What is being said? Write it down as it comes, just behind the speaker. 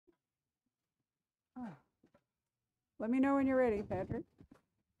Let me know when you're ready, Patrick.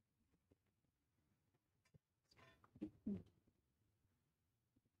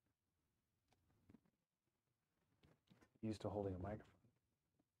 Used to holding a microphone.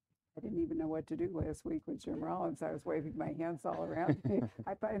 I didn't even know what to do last week with Jim Rollins. I was waving my hands all around.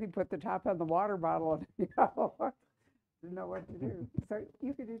 I finally put the top on the water bottle and didn't know what to do. So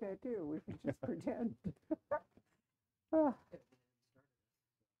you could do that too. We could just pretend. Oh.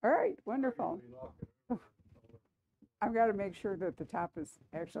 All right, wonderful. I've got to make sure that the top is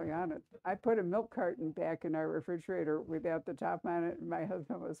actually on it. I put a milk carton back in our refrigerator without the top on it, and my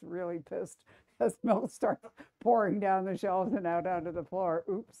husband was really pissed as milk starts pouring down the shelves and out onto the floor.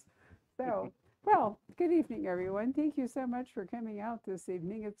 Oops. So, well, good evening, everyone. Thank you so much for coming out this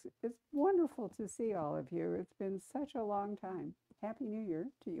evening. It's wonderful to see all of you. It's been such a long time. Happy New Year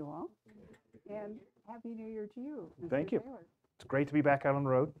to you all, and Happy New Year to you, Mr. Thank you. Taylor. It's great to be back out on the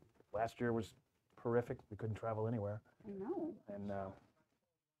road. Last year was horrific. We couldn't travel anywhere. I know. And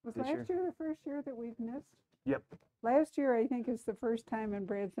Was this last year the first year that we've missed? Yep. Last year, I think, is the first time in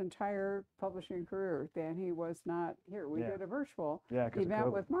Brad's entire publishing career that he was not here. We did a virtual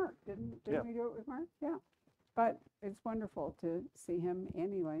event with Mark. Didn't we do it with Mark? Yeah. But it's wonderful to see him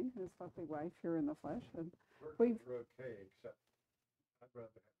and Elaine, his lovely wife, here in the flesh. And we've okay, except I'd rather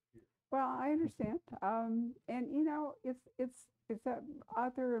have it here. Well, I understand. And you know, it's an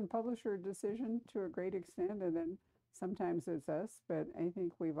author and publisher decision to a great extent, and then sometimes it's us, but I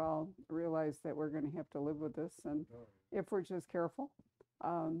think we've all realized that we're going to have to live with this, and if we're just careful.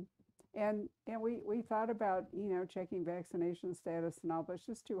 And we thought about, you know, checking vaccination status and all, but it's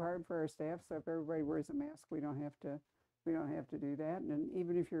just too hard for our staff. So if everybody wears a mask, we don't have to do that. And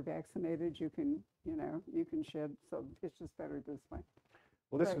even if you're vaccinated, you can shed. So it's just better this way.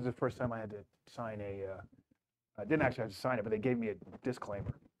 well, this was the first time I had to sign I didn't actually have to sign it, but they gave me a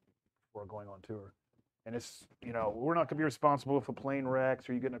disclaimer before going on tour. And it's, you know, we're not going to be responsible if a plane wrecks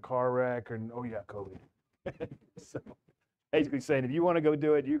or you get in a car wreck or, oh, you got COVID. So basically saying, if you want to go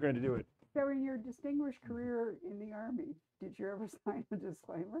do it, you're going to do it. So in your distinguished career in the Army, did you ever sign a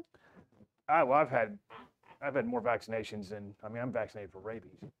disclaimer? Well, I've had more vaccinations than, I mean, I'm vaccinated for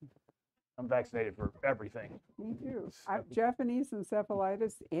rabies. I'm vaccinated for everything. Me too. Japanese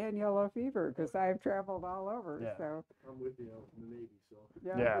encephalitis and yellow fever, because I've traveled all over. Yeah. So I'm with you. I was in the Navy, so.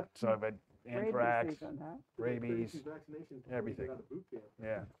 Yeah, so I've had anthrax, season, huh? rabies, vaccinations everything. Out of boot camp.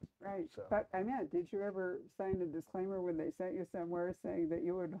 Yeah. Right. So. But I meant, did you ever sign a disclaimer when they sent you somewhere saying that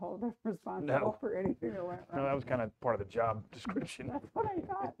you would hold them responsible for anything that went wrong? No, that was kind of part of the job description. That's what I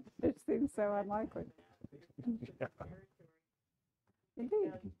thought. It seems so unlikely. Yeah.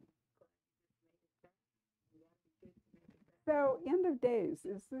 Indeed. So, End of Days,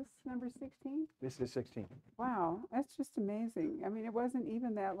 is this number 16? This is 16. Wow, that's just amazing. I mean, it wasn't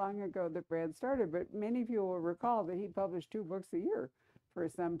even that long ago that Brad started, but many of you will recall that he published 2 books a year for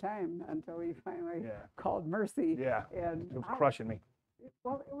some time until he finally called Mercy. Yeah, and it was crushing me.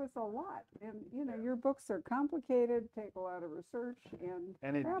 Well, it was a lot. And, you know, your books are complicated, take a lot of research, and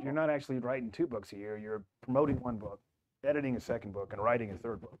you're not actually writing 2 books a year. You're promoting 1 book, editing a 2nd book, and writing a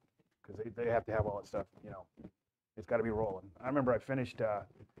 3rd book, because they have to have all that stuff, you know. It's got to be rolling. I remember I finished,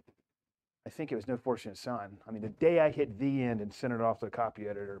 I think it was No Fortunate Son. I mean, the day I hit the end and sent it off to the copy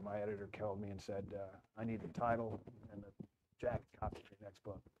editor, my editor called me and said, I need the title and the jacket copy for the next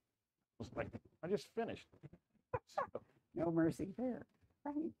book. I was like, I just finished. So. No mercy there.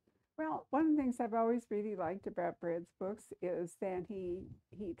 Right. Well, one of the things I've always really liked about Brad's books is that he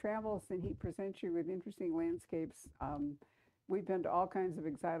travels and he presents you with interesting landscapes. We've been to all kinds of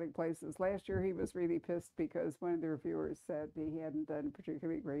exotic places. Last year, he was really pissed because one of the reviewers said he hadn't done a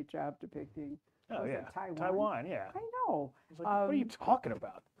particularly great job depicting Taiwan, yeah. I know. I was like, what are you talking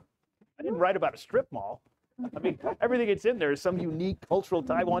about? I didn't write about a strip mall. I mean, everything that's in there is some unique cultural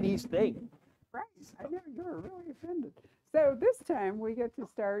Taiwanese thing. Right. I know, you were really offended. So this time, we get to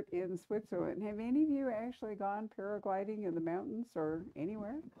start in Switzerland. Have any of you actually gone paragliding in the mountains or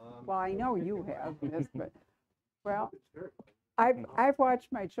anywhere? Well, I know you have, Miss, but, well, I've watched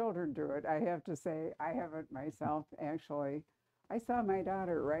my children do it. I have to say, I haven't myself, actually. I saw my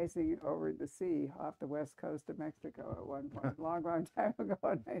daughter rising over the sea off the west coast of Mexico at one point, a long, long time ago,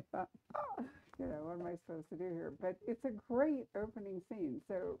 and I thought, oh, you know, what am I supposed to do here? But it's a great opening scene.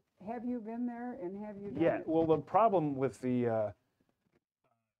 So have you been there, and have you done it? Well, the problem with the,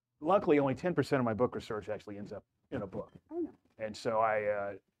 luckily only 10% of my book research actually ends up in a book. I know. And so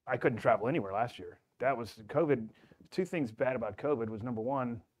I couldn't travel anywhere last year. That was COVID. 2 things bad about COVID was, number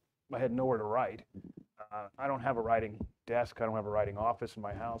 1, I had nowhere to write. I don't have a writing desk. I don't have a writing office in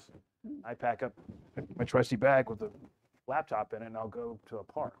my house. I pack up my trusty bag with a laptop in it, and I'll go to a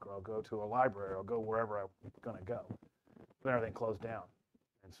park, or I'll go to a library, or I'll go wherever I'm going to go. then everything closed down.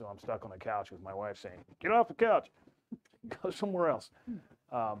 And so I'm stuck on the couch with my wife saying, get off the couch, go somewhere else.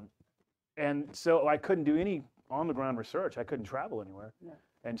 And so I couldn't do any on-the-ground research. I couldn't travel anywhere. Yeah.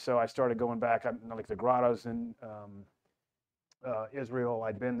 And so I started going back, like the grottos in Israel.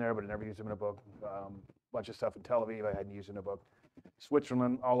 I'd been there, but I never used them in a book. Bunch of stuff in Tel Aviv I hadn't used in a book.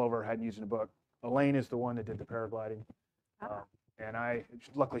 Switzerland, all over, hadn't used in a book. Elaine is the one that did the paragliding. And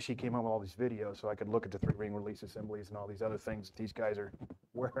luckily she came home with all these videos so I could look at the 3-ring release assemblies and all these other things that these guys are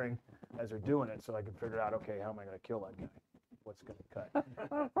wearing as they're doing it, so I could figure out, okay, how am I going to kill that guy? What's going to cut?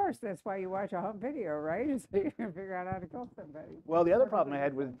 Well, of course, that's why you watch a home video, right? So you can figure out how to kill somebody. Well, the other problem I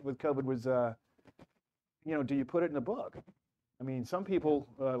had with COVID was, do you put it in a book? I mean, some people,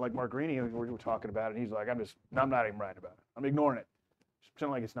 like Mark Greeny, we were talking about it, and he's like, I'm not even writing about it. I'm ignoring it. Just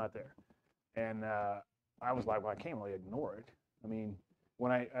pretend like it's not there. And I was like, well, I can't really ignore it. I mean,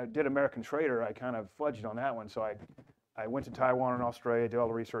 when I did American Trader, I kind of fudged on that one. So I went to Taiwan and Australia, did all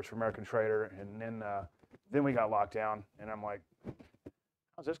the research for American Trader, and then we got locked down. And I'm like,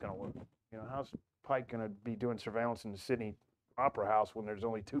 how's this going to work? How's Pike going to be doing surveillance in the Sydney Opera House when there's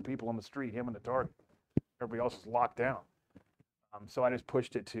only 2 people on the street, him and the target? Everybody else is locked down. So I just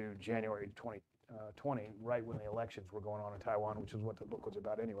pushed it to January 2020, right when the elections were going on in Taiwan, which is what the book was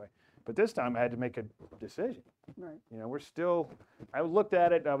about anyway. But this time I had to make a decision. Right. We're still, I looked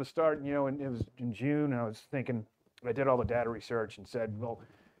at it, I was starting, and it was in June, and I was thinking, I did all the data research and said, well,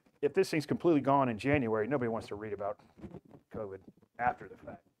 if this thing's completely gone in January, nobody wants to read about COVID after the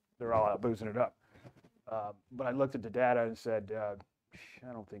fact. They're all out boozing it up. But I looked at the data and said,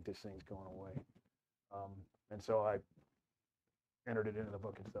 I don't think this thing's going away. And so I entered it into the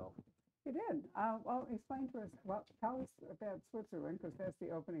book itself. You did. Well, explain to us, tell us about Switzerland, because that's the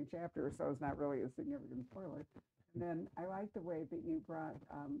opening chapter, so it's not really a significant spoiler. And then I like the way that you brought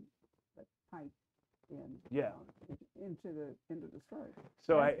the Pike into the story.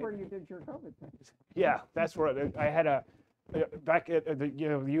 So that's where you did your COVID thing. Yeah, that's where I had back at the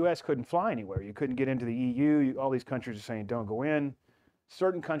U.S. couldn't fly anywhere. You couldn't get into the EU. All these countries are saying don't go in.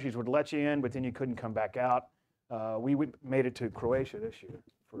 Certain countries would let you in, but then you couldn't come back out. We made it to Croatia this year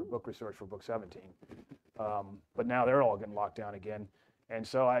for book research for book 17. But now they're all getting locked down again. And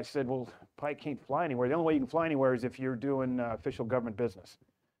so I said, well, Pike can't fly anywhere. The only way you can fly anywhere is if you're doing official government business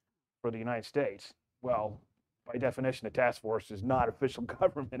for the United States. Well, by definition, the Taskforce is not official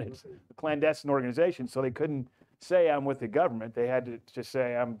government. It's a clandestine organization, so they couldn't say I'm with the government. They had to just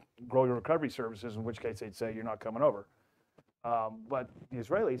say I'm Grow Your Recovery Services, in which case they'd say you're not coming over. But the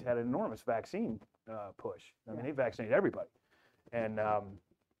Israelis had an enormous vaccine push. I mean, they vaccinated everybody. And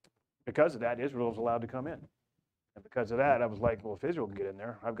because of that, Israel was allowed to come in. And because of that, I was like, well, if Israel can get in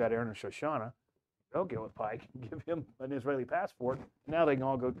there, I've got Aaron and Shoshana. They'll get with Pike, give him an Israeli passport. Now they can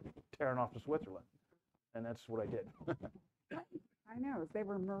all go tearing off to Switzerland. And that's what I did. I know. They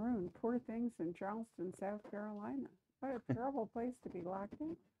were marooned, poor things, in Charleston, South Carolina. What a terrible place to be locked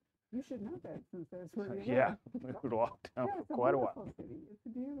in. You should know that since that's where you Yeah, live. we were locked down Yeah, for quite a while. City. It's a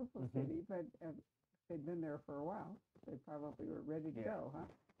beautiful city, but they'd been there for a while. They probably were ready to go, huh?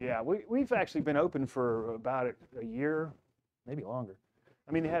 Yeah, we've actually been open for about a year, maybe longer.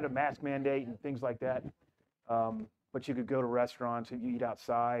 I mean, they had a mask mandate and things like that, but you could go to restaurants, you eat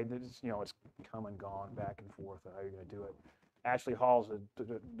outside. It's, it's come and gone, back and forth. How you're going to do it? Ashley Hall's,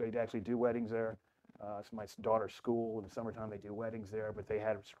 they actually do weddings there. It's my daughter's school. In the summertime, they do weddings there, but they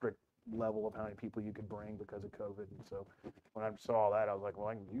had a strict level of how many people you could bring because of COVID. And so when I saw all that, I was like, well,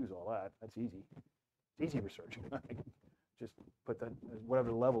 I can use all that. That's easy. It's easy research. Just put that, whatever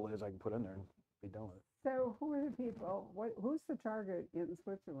the level is, I can put in there and be done with it. So who are the people? Who's the target in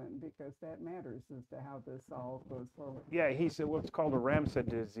Switzerland? Because that matters as to how this all goes forward. Yeah, he's what's called a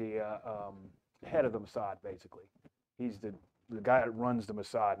Ramsad is the head of the Mossad, basically. He's the guy that runs the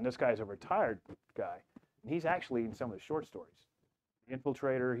Mossad. And this guy's a retired guy. And he's actually in some of the short stories. The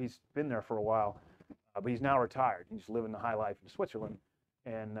Infiltrator, he's been there for a while, but he's now retired. He's living the high life in Switzerland.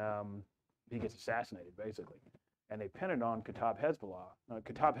 And he gets assassinated, basically. And they pinned it on Keta'ib Hezbollah.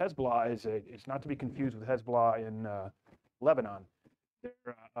 Keta'ib Hezbollah it's not to be confused with Hezbollah in Lebanon.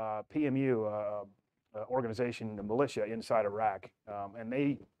 They're PMU, organization, a militia inside Iraq. And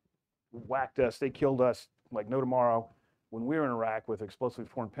they whacked us, they killed us like no tomorrow when we were in Iraq with explosive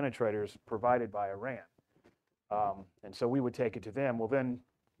foreign penetrators provided by Iran. And so we would take it to them. Well, then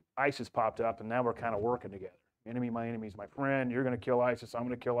ISIS popped up, and now we're kind of working together. My enemy is my friend. You're going to kill ISIS. I'm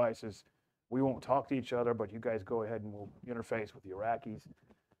going to kill ISIS. We won't talk to each other, but you guys go ahead and we'll interface with the Iraqis.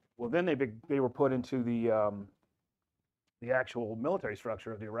 Well, then they were put into the actual military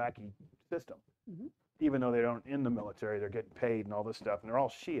structure of the Iraqi system. Even though they aren't in the military, they're getting paid and all this stuff, and they're all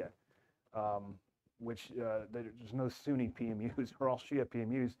Shia. which there's no Sunni PMUs, they're all Shia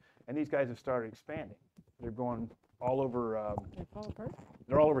PMUs, and these guys have started expanding. They're going all over. They fall apart.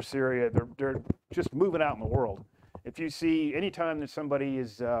 They're all over Syria. They're just moving out in the world. If you see anytime that somebody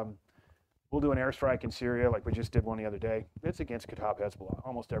is, we'll do an airstrike in Syria like we just did one the other day. It's against Keta'ib Hezbollah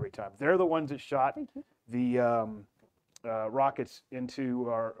almost every time. They're the ones that shot the rockets into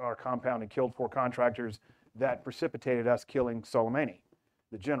our compound and killed 4 contractors that precipitated us killing Soleimani,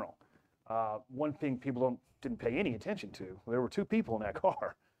 the general. One thing people didn't pay any attention to, there were 2 people in that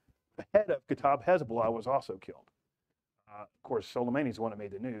car. The head of Keta'ib Hezbollah was also killed. Of course, Soleimani's the one that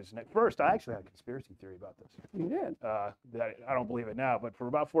made the news. And at first, I actually had a conspiracy theory about this. You did. That I don't believe it now, but for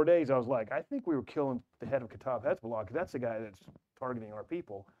about 4 days, I was like, I think we were killing the head of Keta'ib Hezbollah because that's the guy that's targeting our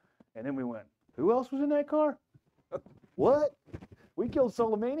people. And then we went, who else was in that car? What? We killed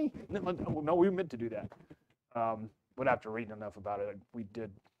Soleimani? No, we meant to do that. But after reading enough about it, we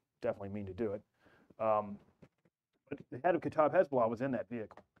did definitely mean to do it. But the head of Keta'ib Hezbollah was in that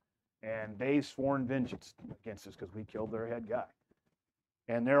vehicle. And they've sworn vengeance against us because we killed their head guy.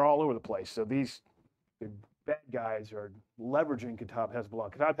 And they're all over the place. So the bad guys are leveraging Keta'ib Hezbollah.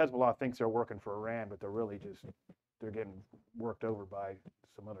 Keta'ib Hezbollah thinks they're working for Iran, but they're really they're getting worked over by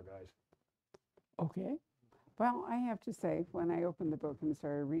some other guys. Okay. Well, I have to say, when I opened the book and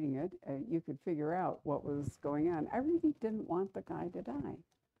started reading it, you could figure out what was going on. I really didn't want the guy to die.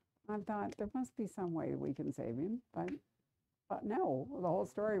 I thought there must be some way we can save him, but no, the whole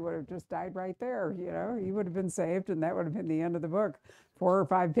story would have just died right there. You know, he would have been saved, and that would have been the end of the book, 4 or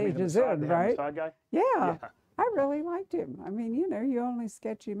 5 pages in, right? The Mossad guy? Yeah. I really liked him. I mean, you know, you only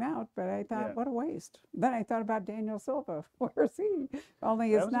sketch him out, but I thought, what a waste. Then I thought about Daniel Silva. Where's he?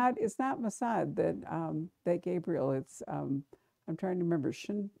 Only it's not Mossad that Gabriel. It's I'm trying to remember.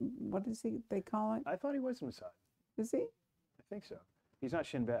 What is he? They call it? I thought he was Mossad. Is he? I think so. He's not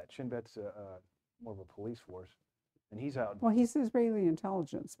Shin Bet. Shin Bet's more of a police force, and he's out. Well, he's Israeli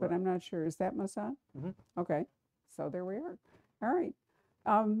intelligence, but I'm not sure. Is that Mossad? Mm-hmm. Okay, so there we are. All right.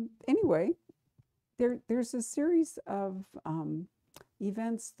 Anyway. There's a series of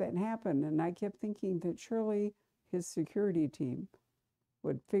events that happen, and I kept thinking that surely his security team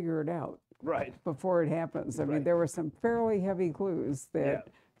would figure it out before it happens. I mean, there were some fairly heavy clues that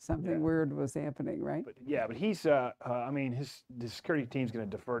something weird was happening, right? But he's, I mean, the security team's going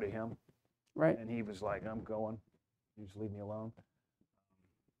to defer to him. Right. And he was like, I'm going. You just leave me alone.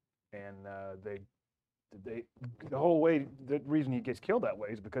 And the whole way, the reason he gets killed that way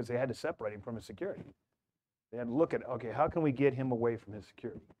is because they had to separate him from his security. They had to look at, okay, how can we get him away from his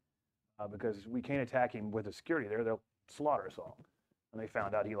security? Because we can't attack him with the security there, they'll slaughter us all. And they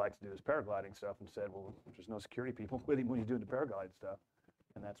found out he likes to do his paragliding stuff and said, well, there's no security people with him when he's doing the paraglide stuff.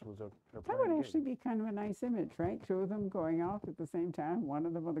 And that was their plan. That would actually be kind of a nice image, right? 2 of them going off at the same time, one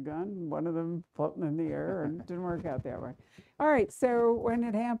of them with a gun, one of them floating in the air, and it didn't work out that way. All right, so when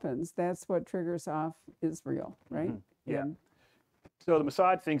it happens, that's what triggers off Israel, right? Mm-hmm. Yeah. So the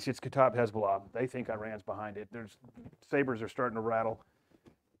Mossad thinks it's Keta'ib Hezbollah. They think Iran's behind it. There's sabers are starting to rattle.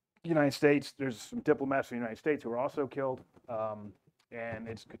 United States, there's some diplomats from the United States who are also killed, and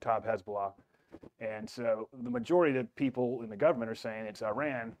it's Keta'ib Hezbollah. And so the majority of the people in the government are saying it's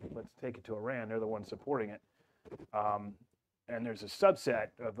Iran. Let's take it to Iran. They're the ones supporting it. And there's a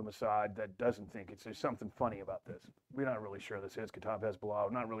subset of the Mossad that doesn't think there's something funny about this. We're not really sure this is Keta'ib Hezbollah.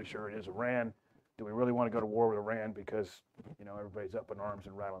 We're not really sure it is Iran. Do we really want to go to war with Iran because, you know, everybody's up in arms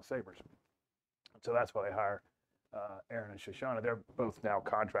and rattling sabers? So that's why they hire Aaron and Shoshana. They're both now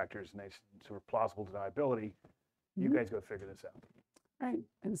contractors, and they sort of plausible deniability. You guys go figure this out. Right,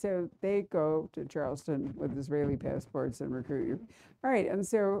 and so they go to Charleston with Israeli passports and recruit you. All right, and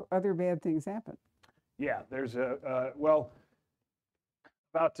so other bad things happen. Yeah, there's it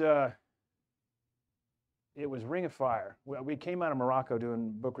was Ring of Fire. We came out of Morocco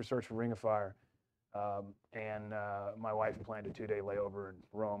doing book research for Ring of Fire, and my wife planned a 2-day layover in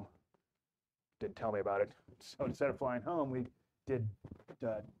Rome. Didn't tell me about it. So instead of flying home, we did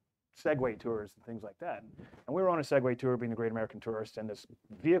Segway tours and things like that. And we were on a Segway tour being the Great American Tourist, and this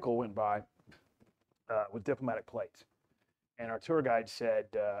vehicle went by with diplomatic plates. And our tour guide said,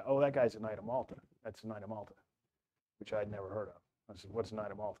 oh, that guy's a Knight of Malta. That's a Knight of Malta, which I'd never heard of. I said, what's a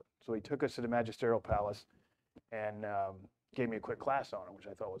Knight of Malta? So he took us to the Magisterial Palace and gave me a quick class on it, which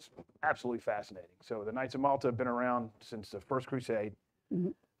I thought was absolutely fascinating. So the Knights of Malta have been around since the First Crusade. Mm-hmm.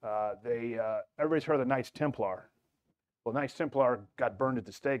 Everybody's heard of the Knights Templar. Well, Knights Templar got burned at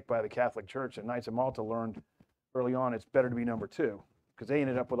the stake by the Catholic Church, and Knights of Malta learned early on it's better to be number 2, because they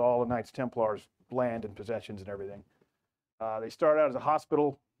ended up with all the Knights Templars' land and possessions and everything. They started out as a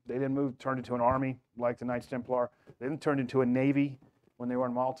hospital. They then turned into an army like the Knights Templar. They then turned into a navy when they were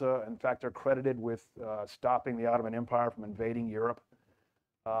in Malta. In fact, they're credited with stopping the Ottoman Empire from invading Europe.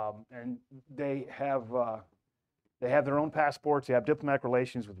 And they have their own passports. They have diplomatic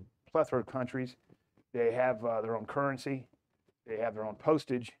relations with a plethora of countries. They have their own currency. They have their own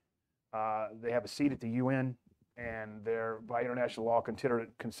postage. They have a seat at the UN, and they're, by international law,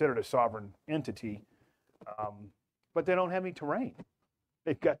 considered a sovereign entity. But they don't have any terrain.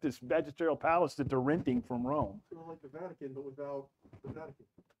 They've got this magisterial palace that they're renting from Rome. Sort of like the Vatican, but without the Vatican.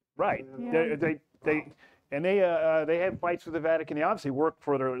 Right. Yeah. They have fights with the Vatican. They obviously work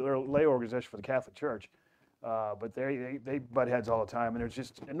for their lay organization for the Catholic Church, but they butt heads all the time, and there's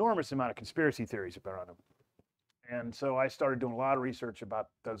just enormous amount of conspiracy theories around them. And so I started doing a lot of research about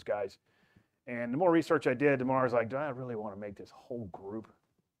those guys. And the more research I did, the more I was like, do I really want to make this whole group,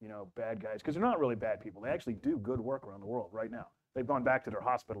 bad guys? Because they're not really bad people. They actually do good work around the world right now. They've gone back to their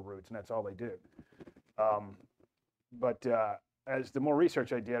hospital roots, and that's all they do. But as the more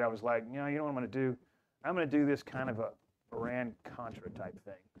research I did, I was like, you know what I'm going to do? I'm going to do this kind of a Iran-Contra type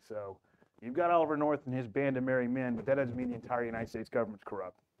thing. So you've got Oliver North and his band of merry men, but that doesn't mean the entire United States government's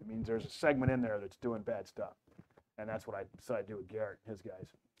corrupt. It means there's a segment in there that's doing bad stuff. And that's what I decided to do with Garrett and his guys.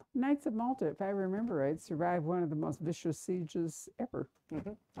 Knights of Malta, if I remember right, survived one of the most vicious sieges ever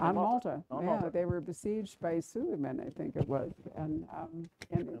Mm-hmm. on Malta. On Yeah, Malta. they were besieged by Suleiman, I think it was. And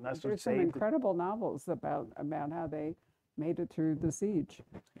that's what there's some saved it. incredible novels about how they made it through the siege.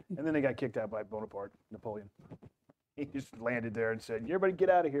 And then they got kicked out by Bonaparte, Napoleon. He just landed there and said, everybody get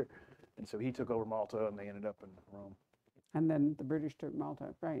out of here. And so he took over Malta, and they ended up in Rome. And then the British took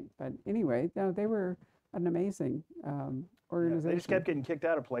Malta, right. But anyway, no, they were an amazing Yeah, organization. they just kept getting kicked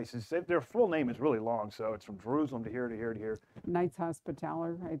out of places. Their full name is really long, so it's from Jerusalem to here to here to here. Knights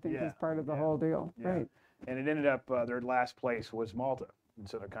Hospitaller, I think, Yeah, is part of the yeah, whole deal. yeah. Right. And it ended up, their last place was Malta. And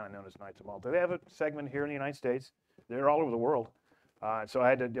so they're kind of known as Knights of Malta. They have a segment here in the United States. They're all over the world. So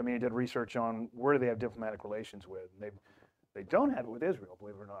I did research on where do they have diplomatic relations with. And they don't have it with Israel,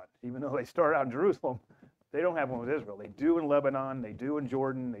 believe it or not. Even though they started out in Jerusalem, they don't have one with Israel. They do in Lebanon, they do in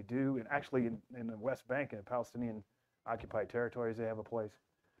Jordan, they do and actually in the West Bank, in the Palestinian occupied territories, they have a place.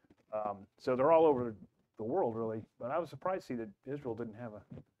 So they're all over the world, really. But I was surprised to see that Israel didn't have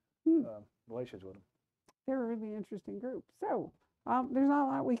relations with them. They're a really interesting group. So there's not a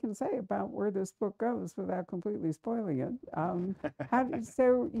lot we can say about where this book goes without completely spoiling it.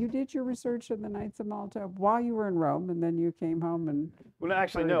 So you did your research in the Knights of Malta while you were in Rome, and then you came home and. Well,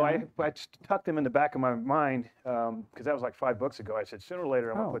 actually, no. I tucked them in the back of my mind because that was like 5 books ago. I said sooner or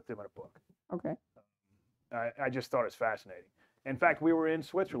later I'm going to put them in a book. Okay. I just thought it's fascinating. In fact, we were in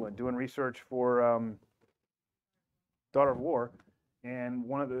Switzerland doing research for Daughter of War, and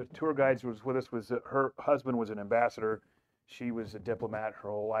one of the tour guides was with us. Her husband was an ambassador. She was a diplomat her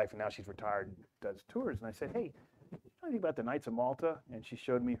whole life, and now she's retired and does tours. And I said, hey, you know anything about the Knights of Malta? And she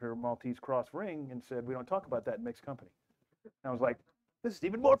showed me her Maltese cross ring and said, we don't talk about that in mixed company. And I was like, this is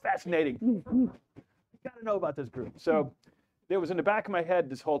even more fascinating. Got to know about this group. So it was in the back of my head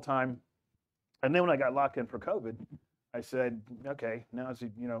this whole time. And then when I got locked in for COVID, I said, okay, now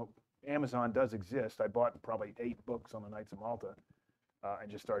Amazon does exist. I bought probably 8 books on the Knights of Malta and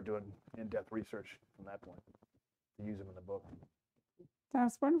just started doing in-depth research from that point to use them in the book.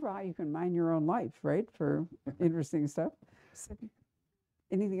 That's wonderful how you can mine your own life, right, for interesting stuff. So,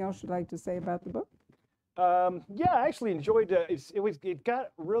 anything else you'd like to say about the book? Yeah, I actually enjoyed it. It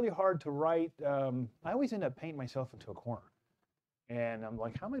got really hard to write. I always end up painting myself into a corner. And I'm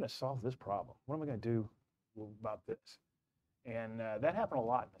like, how am I going to solve this problem? What am I going to do about this? And that happened a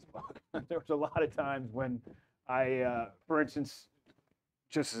lot in this book. There was a lot of times when I, for instance,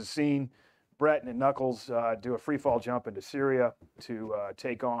 just as a scene, Brett and Knuckles do a free fall jump into Syria to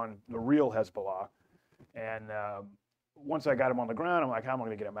take on the real Hezbollah. And once I got him on the ground, I'm like, how am I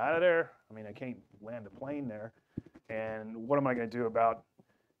going to get him out of there? I mean, I can't land a plane there. And what am I going to do about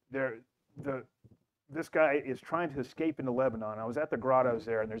this guy is trying to escape into Lebanon. I was at the grottos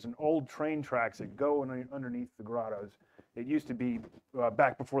there, and there's an old train tracks that go underneath the grottos. It used to be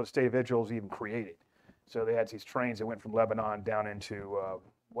back before the state of Israel was even created. So they had these trains that went from Lebanon down into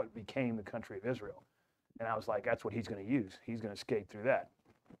what became the country of Israel. And I was like, that's what he's going to use. He's going to escape through that.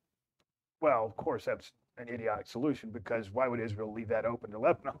 Well, of course, that's an idiotic solution, because why would Israel leave that open to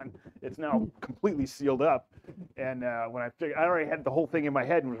Lebanon? It's now completely sealed up. And when I figured, I already had the whole thing in my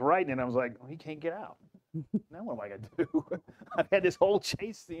head and was writing it, I was like, well, he can't get out. Now what am I going to do? I've had this whole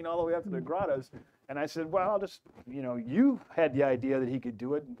chase scene all the way up to the grottos. And I said, well, I'll just, you had the idea that he could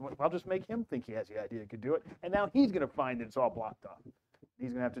do it. I'll just make him think he has the idea he could do it. And now he's going to find that it's all blocked off. He's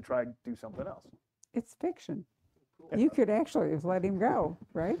going to have to try to do something else. It's fiction. You could actually have let him go,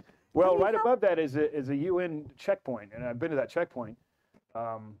 right? Well, right above that is a UN checkpoint, and I've been to that checkpoint.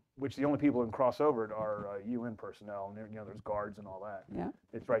 which the only people who can cross over it are UN personnel, and you know, there's guards and all that. Yeah.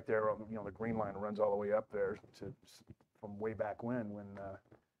 It's right there on, you know, the green line runs all the way up there from way back when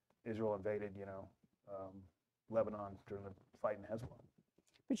Israel invaded, you know, Lebanon during the fight in Hezbollah.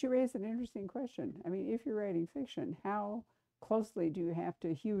 But you raise an interesting question. I mean, if you're writing fiction, how closely do you have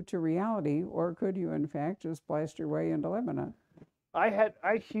to hew to reality, or could you, in fact, just blast your way into Lebanon?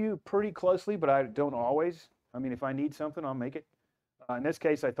 I hew pretty closely, but I don't always. I mean, if I need something, I'll make it. In this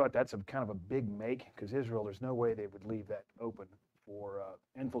case, I thought that's a kind of a big make, because Israel, there's no way they would leave that open for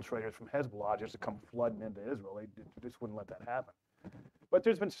infiltrators from Hezbollah just to come flooding into Israel. They just wouldn't let that happen. But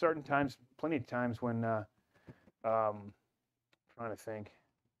there's been certain times, plenty of times when, trying to think.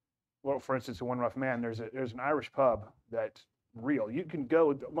 Well, for instance, in One Rough Man, there's an Irish pub that's real. You can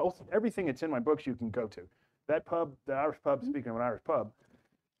go, most everything that's in my books you can go to. That pub, the Irish pub, speaking of an Irish pub,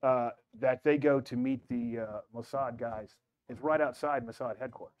 that they go to meet the Mossad guys, it's right outside Mossad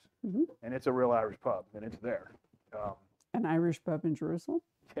headquarters. And it's a real Irish pub, and it's there. An Irish pub in Jerusalem?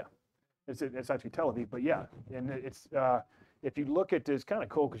 Yeah, it's actually Tel Aviv, but yeah, and it's if you look at this, it's kind of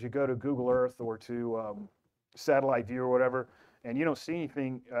cool because you go to Google Earth or to satellite view or whatever, and you don't see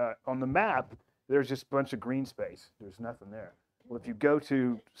anything on the map. There's just a bunch of green space. There's nothing there. Well, if you go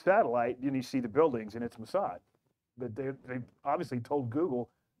to satellite, then you see the buildings, and it's Mossad. But they obviously told Google,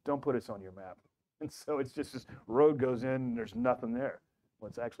 don't put us on your map. And so it's just this road goes in, and there's nothing there. Well,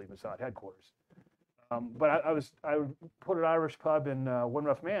 it's actually Mossad headquarters. But I put an Irish pub in One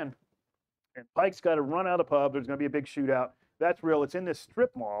Rough Man, and Pike's got to run out of the pub. There's going to be a big shootout. That's real. It's in this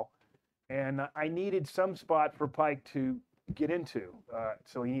strip mall, and I needed some spot for Pike to get into,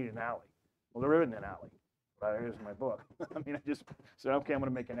 so he needed an alley. Well, there isn't an alley. Here's my book. I mean, I just said, okay, I'm going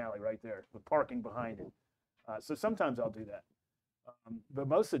to make an alley right there with parking behind it. So sometimes I'll do that. But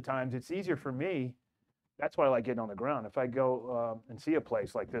most of the times it's easier for me. That's why I like getting on the ground. If I go and see a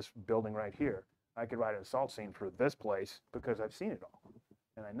place like this building right here, I could write an assault scene for this place because I've seen it all.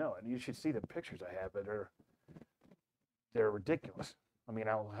 And I know it. You should see the pictures I have, but they're ridiculous. I mean,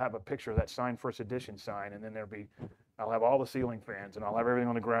 I'll have a picture of that sign, first edition sign, and then I'll have all the ceiling fans, and I'll have everything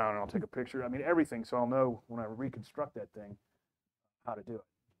on the ground, and I'll take a picture. I mean, everything, so I'll know when I reconstruct that thing how to do it.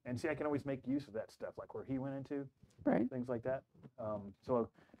 And see, I can always make use of that stuff, like where he went into, right? Things like that. So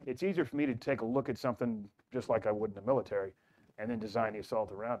it's easier for me to take a look at something just like I would in the military, and then design the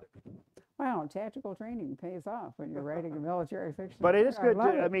assault around it. Wow, tactical training pays off when you're writing a military fiction. But it is good.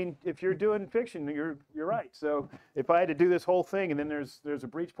 I I mean, if you're doing fiction, you're right. So if I had to do this whole thing, and then there's a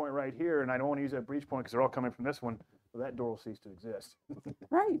breach point right here, and I don't want to use that breach point because they're all coming from this one, well, that door will cease to exist.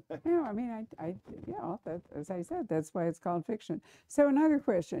 Right. Yeah. I mean, as I said, that's why it's called fiction. So another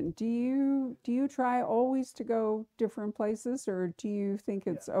question: Do you try always to go different places, or do you think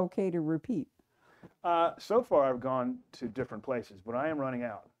it's okay to repeat? So far, I've gone to different places, but I am running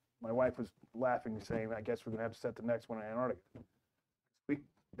out. My wife was laughing, saying, "I guess we're going to have to set the next one in Antarctica."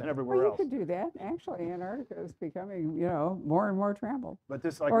 And everywhere else. You could do that. Actually, Antarctica is becoming, more and more traveled. But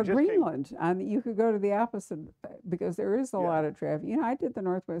this, like, or Greenland. You could go to the opposite because there is a lot of traffic. I did the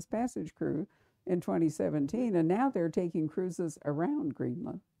Northwest Passage crew in 2017, and now they're taking cruises around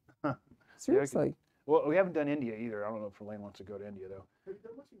Greenland. Seriously. Well, we haven't done India either. I don't know if Elaine wants to go to India, though. Have you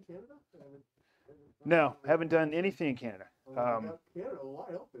done much in Canada? No, haven't done anything in Canada. Canada, a lot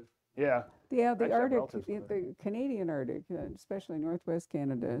of help. Yeah. Yeah, the I have Arctic, relatives over the Canadian Arctic, especially Northwest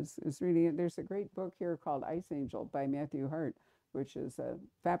Canada, is really, there's a great book here called Ice Angel by Matthew Hart, which is a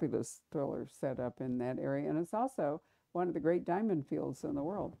fabulous thriller set up in that area. And it's also one of the great diamond fields in the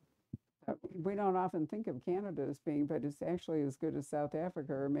world. We don't often think of Canada as being, but it's actually as good as South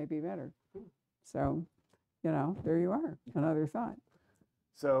Africa or maybe better. So, there you are, another thought.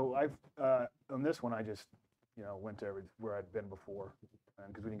 So on this one, I just, went to where I'd been before,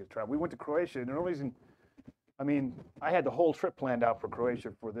 because we didn't get to travel. We went to Croatia, and the only reason, I mean, I had the whole trip planned out for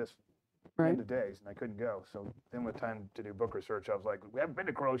Croatia for this end of days, and I couldn't go. So then with time to do book research, I was like, we haven't been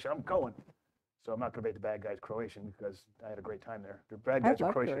to Croatia, I'm going. So I'm not going to make the bad guys Croatian because I had a great time there. The bad guys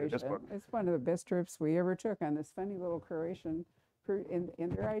are Croatian in this book. It's one of the best trips we ever took on this funny little Croatian, in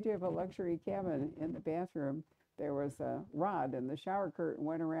their idea of a luxury cabin in the bathroom. There was a rod, and the shower curtain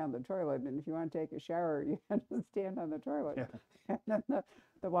went around the toilet. And if you want to take a shower, you had to stand on the toilet, and then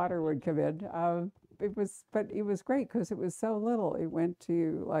the water would come in. But it was great because it was so little. It went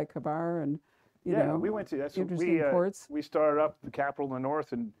to like Hvar and we went to interesting ports. We started up the capital in the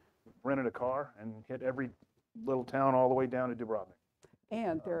north and rented a car and hit every little town all the way down to Dubrovnik.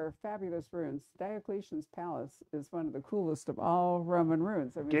 And there are fabulous ruins. Diocletian's Palace is one of the coolest of all Roman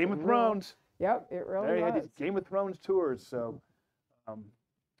ruins. I mean, Game of Thrones. Yep, it really was. Game of Thrones tours, so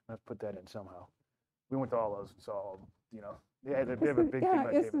let's put that in somehow. We went to all those and saw, Yeah, they have a big thing Yeah,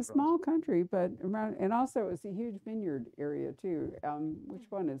 about it's Game a of Thrones. small country, but around, and also it's a huge vineyard area too. Which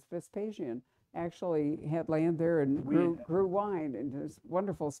one is Vespasian? Actually had land there and grew wine and just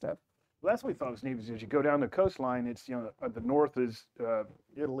wonderful stuff. Well, that's what we thought was neat. Is as you go down the coastline, it's the north is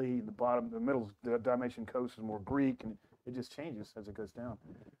Italy, the bottom, the middle, the Dalmatian coast is more Greek, and it just changes as it goes down.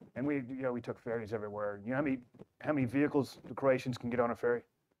 And we took ferries everywhere. You know how many vehicles the Croatians can get on a ferry?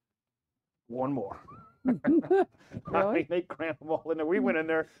 One more. I Really? mean, they crammed them all in there. We went in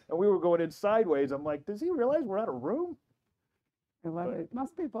there and we were going in sideways. I'm like, does he realize we're out of room? I love it.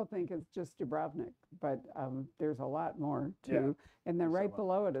 Most people think it's just Dubrovnik, but there's a lot more Yeah, too. And then there's so right much.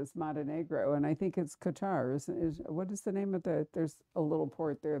 below it is Montenegro, and I think it's Qatar. What is the name of there's a little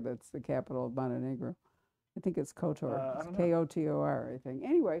port there that's the capital of Montenegro. I think it's Kotor. I It's don't know. Kotor, I think.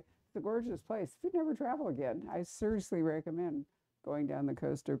 Anyway, it's a gorgeous place. If you never travel again, I seriously recommend going down the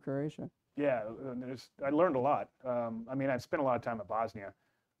coast of Croatia. Yeah, I learned a lot. I mean, I've spent a lot of time in Bosnia,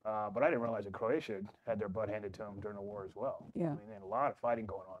 but I didn't realize that Croatia had their butt handed to them during the war as well. Yeah. I mean, they had a lot of fighting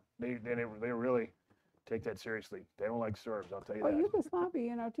going on. They really take that seriously. They don't like Serbs, I'll tell you Well, that.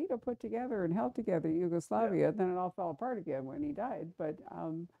 Yugoslavia, Tito put together and held together Yugoslavia. Then it all fell apart again when he died. But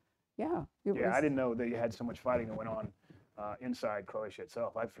yeah, it Yeah, was. I didn't know that you had so much fighting that went on inside Croatia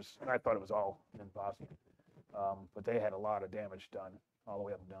itself. I thought it was all in Bosnia, but they had a lot of damage done all the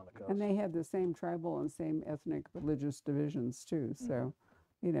way up and down the coast. And they had the same tribal and same ethnic religious divisions too. So,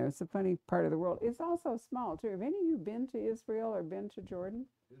 it's a funny part of the world. It's also small too. Have any of you been to Israel or been to Jordan?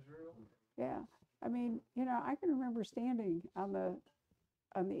 Israel? Yeah. I mean, I can remember standing on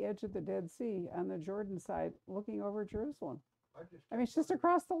the edge of the Dead Sea on the Jordan side looking over Jerusalem. I mean, it's just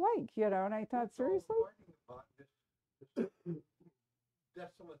across the lake, and I thought, seriously? This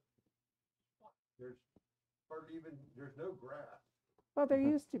desolate spot. There's no grass. Well, there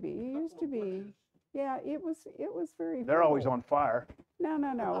used to be. It used to Couple of be. bushes. Yeah, it was very They're always fertile. on fire. No.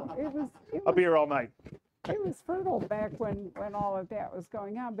 It I'll was be here all night. it was fertile back when all of that was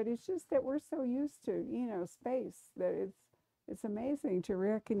going on, but it's just that we're so used to space that it's amazing to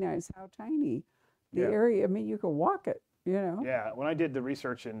recognize how tiny the Yeah. area. I mean, you could walk it. Yeah, when I did the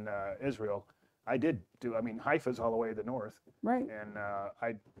research in Israel, I did do. I mean, Haifa's all the way to the north, Right? and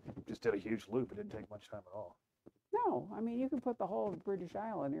I just did a huge loop. It didn't take much time at all. No, I mean you can put the whole of British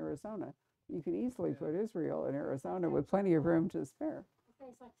Isle in Arizona. You can easily put Israel in Arizona with plenty of room to spare. Okay,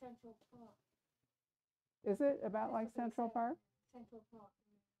 it's like Central Park. Is it about like That's what they Central say. Park? Central Park.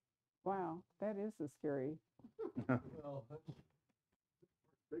 Wow, that is a scary. Well, that's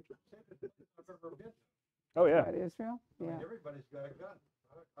I've ever been. Oh yeah. About Israel? I mean, Yeah. everybody's got a gun.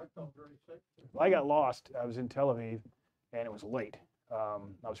 I felt very safe. Well, I got lost. I was in Tel Aviv, and it was late.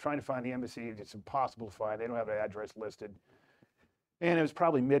 I was trying to find the embassy. It's impossible to find. They don't have the address listed. And it was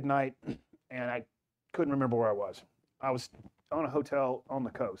probably midnight, and I couldn't remember where I was. I was on a hotel on the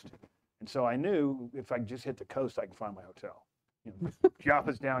coast, and so I knew if I just hit the coast, I can find my hotel.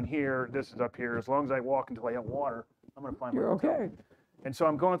 Jaffa's down here. This is up here. As long as I walk until I hit water, I'm going to find my You're hotel. okay. And so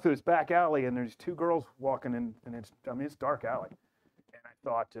I'm going through this back alley, and there's two girls walking in, and it's dark alley. And I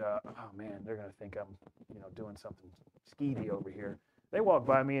thought, oh man, they're gonna think I'm, doing something skeevy over here. They walked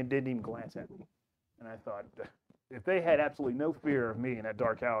by me and didn't even glance at me. And I thought, if they had absolutely no fear of me in that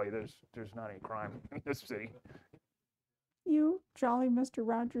dark alley, there's not any crime in this city. You jolly Mr.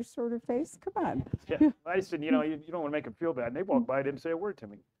 Rogers sort of face. Come on. Yeah. I just said, you don't want to make them feel bad. And they walked by, didn't say a word to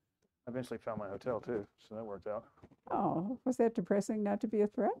me. I eventually found my hotel too, so that worked out. Oh, was that depressing not to be a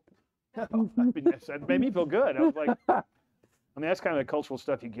threat? I mean, that made me feel good. I was like, I mean, that's kind of the cultural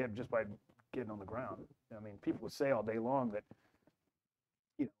stuff you get just by getting on the ground. I mean, people would say all day long that,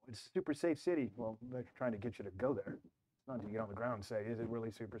 it's a super safe city. Well, they're trying to get you to go there. It's not until you get on the ground and say, is it really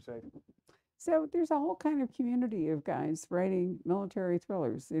super safe? So there's a whole kind of community of guys writing military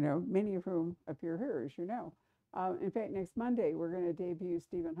thrillers, many of whom appear here, as you know. In fact, next Monday, we're going to debut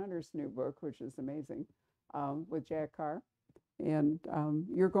Stephen Hunter's new book, which is amazing, with Jack Carr. And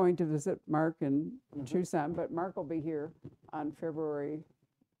you're going to visit Mark in Tucson, but Mark will be here on February.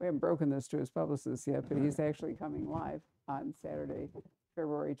 We haven't broken this to his publicist yet, but he's actually coming live on Saturday,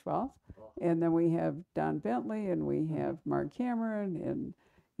 February 12th. And then we have Don Bentley and we have Mark Cameron and,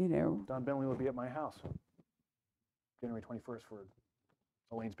 Don Bentley will be at my house January 21st for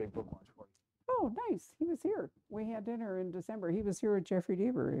Elaine's big book launch party. Oh, nice. He was here. We had dinner in December. He was here with Jeffrey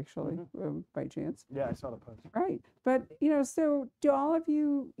Deaver, actually, by chance. Yeah, I saw the post. Right. But, so do all of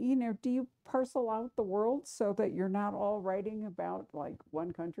you, do you parcel out the world so that you're not all writing about like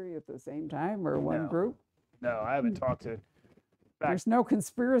one country at the same time or one No. group? No, I haven't talked to. There's no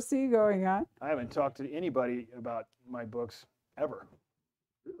conspiracy going on? I haven't talked to anybody about my books ever.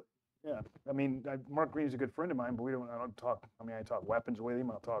 Yeah, I mean, Mark Green's a good friend of mine, but I don't talk. I mean, I talk weapons with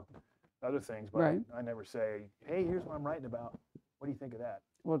him. I'll talk other things, but Right. I never say, "Hey, here's what I'm writing about. What do you think of that?"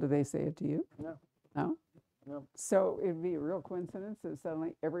 Well, do they say it to you? No. No? No. So it'd be a real coincidence that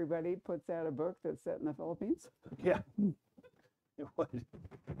suddenly everybody puts out a book that's set in the Philippines? Yeah, it would.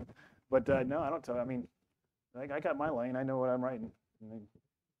 But no, I don't tell. I mean, I got my lane. I know what I'm writing. I mean,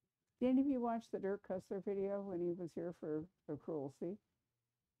 Did any of you watch the Dirk Cussler video when he was here for Cruel Sea?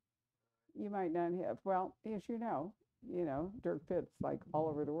 You might not have. Well, as you know, Dirk Pitt's like all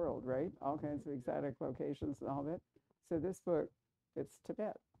over the world, right? All kinds of exotic locations and all that. So this book, it's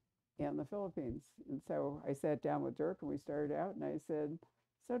Tibet and the Philippines. And so I sat down with Dirk and we started out and I said,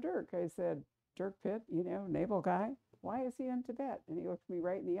 so Dirk, Dirk Pitt, naval guy, why is he in Tibet? And he looked me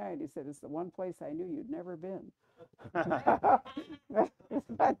right in the eye and he said, it's the one place I knew you'd never been.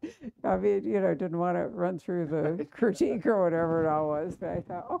 I mean, didn't want to run through the critique or whatever it all was, but I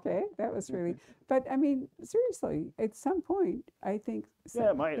thought, okay, that was really, but I mean, seriously, at some point, I think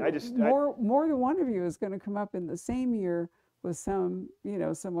yeah, it might. more than one of you is going to come up in the same year with some,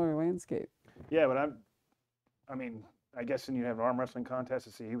 similar landscape. Yeah, but I mean, I guess then you have an arm wrestling contest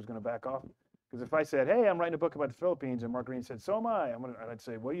to see who was going to back off. Because if I said, hey, I'm writing a book about the Philippines, and Mark Green said, so am I, I'd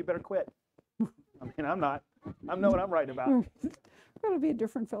say, well, you better quit. I mean, I'm not. I know what I'm writing about. Well, it'll be a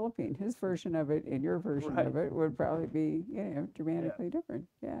different Philippine. His version of it and your version Right. of it would probably be, dramatically different.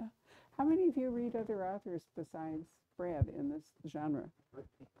 Yeah. How many of you read other authors besides Brad in this genre?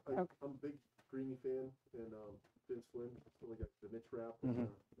 I'm a big Greeny fan, and Vince Flynn, still like the niche rap, Mhm.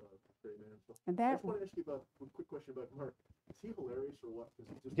 great man. So And I that, just want to ask you about a quick question about Mark. Is he hilarious or what? 'Cause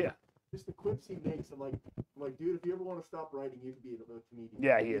he's just, Yeah. just the quips he makes. I'm like, dude, if you ever want to stop writing, you can be a comedian.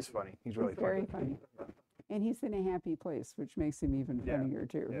 Yeah, he is funny. He's really he's very funny. funny. And he's in a happy place, which makes him even Yeah. funnier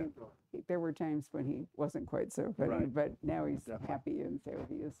too. Yeah. There were times when he wasn't quite so funny, Right. but now he's Definitely. happy and so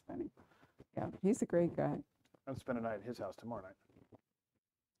he is funny. Yeah, he's a great guy. I'm spending a night at his house tomorrow night.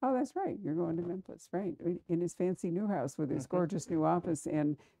 Oh, that's right. You're going to Memphis, right? In his fancy new house with his gorgeous new office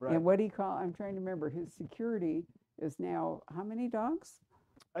and Right. and what do you call? I'm trying to remember. His security is now how many dogs?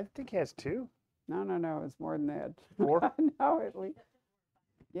 I think he has 2. No. It's more than that. 4? No, at least.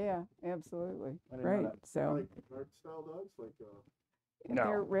 Yeah, absolutely. I didn't know Right. that. So Like art style dogs, like No.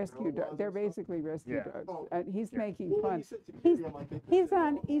 they're rescue Outlaws dogs. and They're stuff? basically rescue Yeah. dogs. Oh, He's yeah. making well, when fun. you said security, I'm like,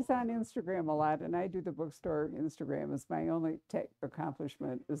 He's on Instagram a lot, and I do the bookstore Instagram. It's my only tech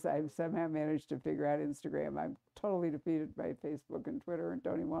accomplishment is I've somehow managed to figure out Instagram. I'm totally defeated by Facebook and Twitter and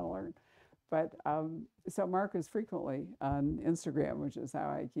don't even want to learn. But so Mark is frequently on Instagram, which is how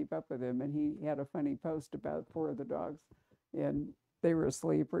I keep up with him. And he had a funny post about 4 of the dogs, and they were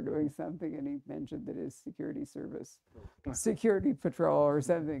asleep or doing something, and he mentioned that his security service, security patrol or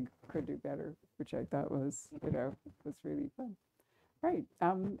something could do better, which I thought was, was really fun. Right.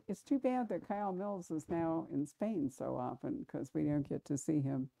 It's too bad that Kyle Mills is now in Spain so often because we don't get to see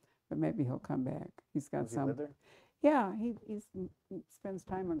him, but maybe he'll come back. He's got Does he live there? Yeah, he spends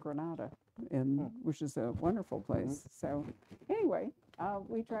time in Granada, which is a wonderful place. So anyway,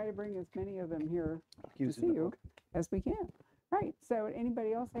 we try to bring as many of them here He to was in see the you book. as we can. Right. So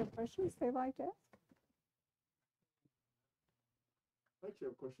anybody else have questions they'd like to ask? I actually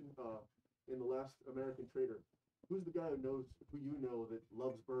have a question. In the last American Trader, who's the guy who you know that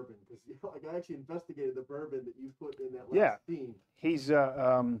loves bourbon? Because like I actually investigated the bourbon that you put in that last Yeah. scene. He's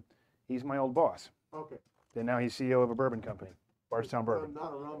my old boss. Okay. And now he's CEO of a bourbon company, Bardstown Bourbon. I'm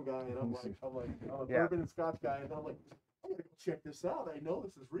not a rum guy, and I'm a Yeah. bourbon and scotch guy, and I'm like, I gotta go check this out. I know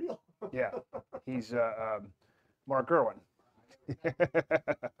this is real. Yeah, he's Mark Irwin.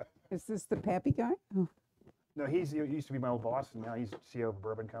 Is this the Pappy guy? Oh, No, he used to be my old boss, and now he's CEO of a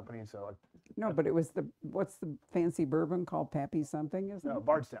bourbon company. So no, but it was what's the fancy bourbon called Pappy something, isn't no, it?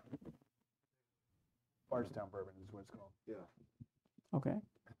 Bardstown. Bardstown Bourbon is what it's called. Yeah. Okay.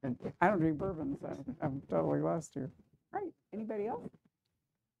 I don't drink bourbon, so I'm totally lost here. Right. Anybody else?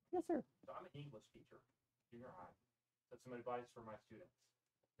 Yes, sir. So I'm an English teacher, junior high. That's some advice for my students.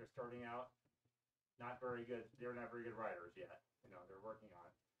 They're starting out, not very good. They're not very good writers yet. They're working on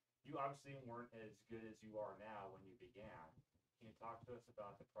it. You obviously weren't as good as you are now when you began. Can you talk to us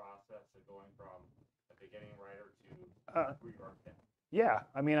about the process of going from a beginning writer to who you are today? Yeah,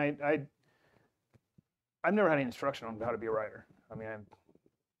 I mean, I've never had any instruction on how to be a writer. I mean, I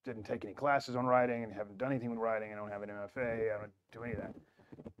didn't take any classes on writing and haven't done anything with writing. I don't have an MFA. I don't do any of that.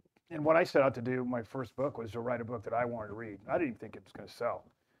 And what I set out to do, my first book, was to write a book that I wanted to read. I didn't even think it was going to sell.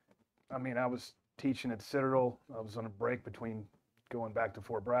 I mean, I was teaching at Citadel. I was on a break between going back to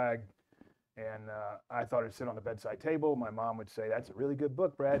Fort Bragg. And I thought it'd sit on the bedside table. My mom would say, "That's a really good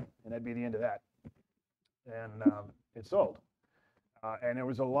book, Brad." And that'd be the end of that. And it sold. And there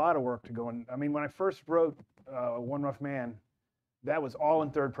was a lot of work to go in. I mean, when I first wrote One Rough Man, that was all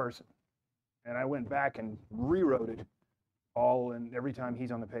in third person. And I went back and rewrote it all, and every time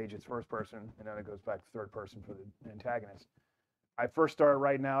he's on the page, it's first person, and then it goes back to third person for the antagonist. I first started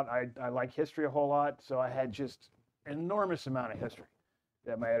writing out, I like history a whole lot, so I had just an enormous amount of history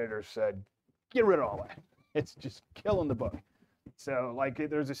that my editor said, get rid of all that. It's just killing the book. So, like,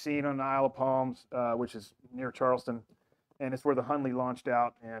 there's a scene on the Isle of Palms, which is near Charleston, and it's where the Hunley launched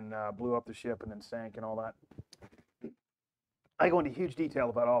out and blew up the ship and then sank and all that. I go into huge detail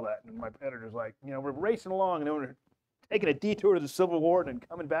about all that, and my editor's like, you know, we're racing along, and then we're taking a detour to the Civil War and then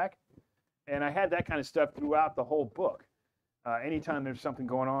coming back. And I had that kind of stuff throughout the whole book. Anytime there's something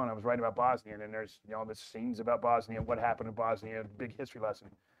going on, I was writing about Bosnia, and then there's, you know, the scenes about Bosnia, what happened in Bosnia, big history lesson.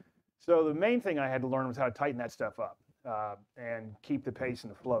 So the main thing I had to learn was how to tighten that stuff up and keep the pace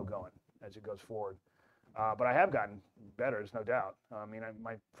and the flow going as it goes forward. But I have gotten better, there's no doubt. I mean,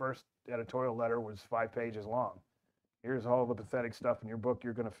 my first editorial letter was 5 pages long. Here's all the pathetic stuff in your book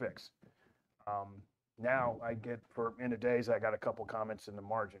you're going to fix. Now I get, for end of days, I got a couple comments in the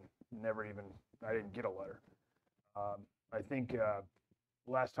margin. I didn't get a letter. I think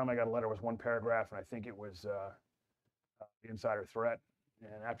last time I got a letter was 1 paragraph, and I think it was the insider threat.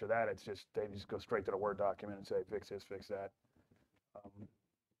 And after that, it's just, they just go straight to the Word document and say, fix this, fix that.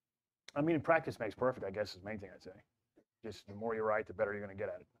 I mean, practice makes perfect, I guess, is the main thing I'd say. Just the more you write, the better you're going to get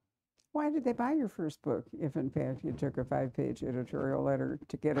at it. Why did they buy your first book if, in fact, you took a 5-page editorial letter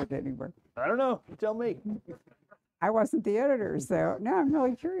to get it anywhere? I don't know. You tell me. I wasn't the editor, so no, I'm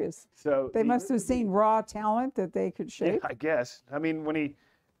really curious. So They must have seen raw talent that they could yeah, shape. I guess. I mean,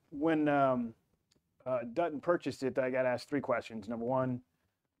 when Dutton purchased it, I got asked 3 questions. Number 1,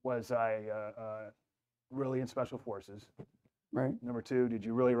 was I really in Special Forces? Right. Number 2, did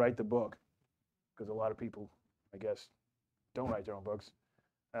you really write the book? Because a lot of people, I guess, don't write their own books.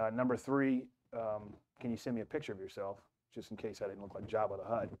 Number 3, can you send me a picture of yourself, just in case I didn't look like Jabba the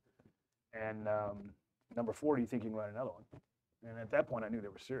Hutt? And number 4, do you think you can write another one? And at that point, I knew they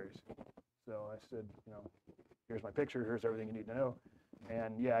were serious. So I said, you know, here's my picture, here's everything you need to know.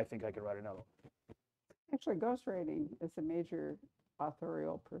 And yeah, I think I could write another one. Actually, ghostwriting is a major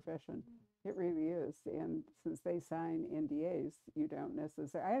authorial profession. It really is. And since they sign NDAs, you don't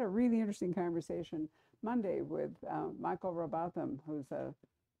necessarily. I had a really interesting conversation Monday with Michael Robotham, who's a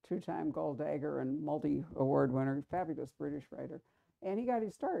 2-time Gold Dagger and multi-award winner, fabulous British writer. And he got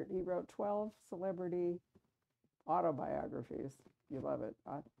his start. He wrote 12 celebrity autobiographies. You love it.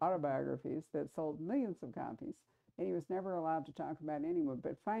 Autobiographies that sold millions of copies. And he was never allowed to talk about anyone.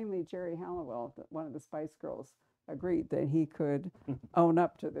 But finally, Jerry Halliwell, one of the Spice Girls, agreed that he could own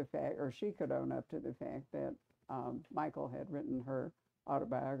up to the fact, or she could own up to the fact that Michael had written her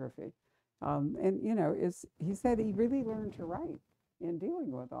autobiography. And, you know, he said he really learned to write in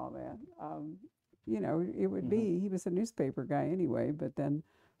dealing with all that. You know, it would be, he was a newspaper guy anyway, but then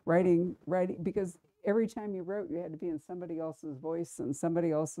writing, because every time you wrote, you had to be in somebody else's voice and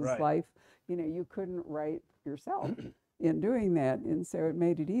somebody else's Right. life. You know, you couldn't write yourself in doing that. And so it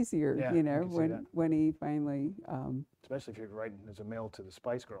made it easier, Yeah, you I know, can see when, that. when he finally, Especially if you're writing as a mail to the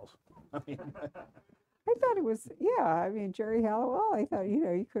Spice Girls. I mean, I thought it was, yeah, I mean, Jerry Halliwell, I thought, you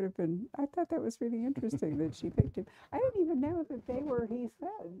know, he could have been, I thought that was really interesting that she picked him. I didn't even know that they were, he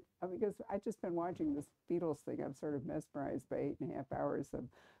said, because I've just been watching this Beatles thing. I'm sort of mesmerized by 8.5 hours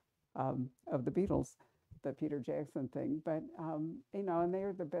of the Beatles, the Peter Jackson thing. But, you know, and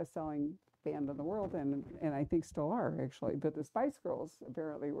they're the best-selling band in the world, and I think still are, actually. But the Spice Girls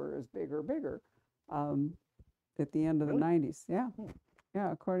apparently were as big or bigger at the end of the Really? 90s. Yeah.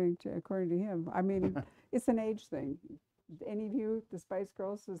 Yeah, according to him. I mean, it's an age thing. Any of you, the Spice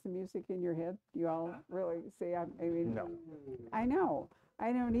Girls, is the music in your head? You all really see? I mean, no. I know.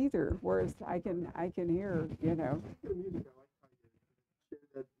 I don't either. Whereas I can hear, you know. The music, I like how you shared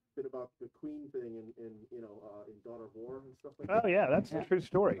that bit about the Queen thing in you know, in Dawn of War and stuff like that. Oh yeah, that's a true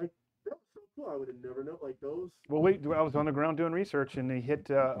story. Like, that was so cool. I would have never known, like those. Well, I was on the ground doing research, and they hit.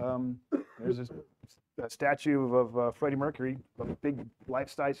 There's a statue of Freddie Mercury, a big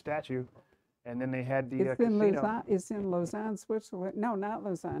life-size statue, and then they had the It's in casino. Lausanne. It's in Lausanne, Switzerland. No, not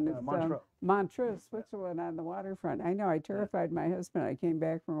Lausanne. It's Montreux. Montreux, Switzerland, on the waterfront. I know. I terrified my husband. I came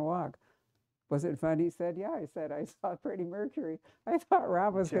back from a walk. Was it fun? He said, yeah. I said, I saw Freddie Mercury. I thought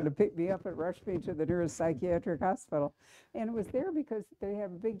Rob was going to pick me up and rush me to the nearest psychiatric hospital. And it was there because they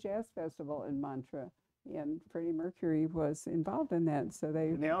have a big jazz festival in Montreux. And Freddie Mercury was involved in that. So they,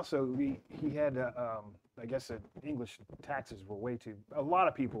 And they also he had I guess the English taxes were way too. A lot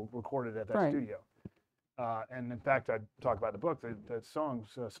of people recorded at that Right. studio. And in fact, I talk about the book. The song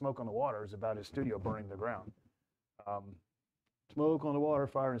 "Smoke on the Water" is about his studio burning to the ground. Smoke on the water,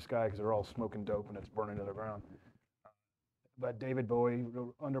 fire in the sky, because they're all smoking dope and it's burning to the ground. But David Bowie,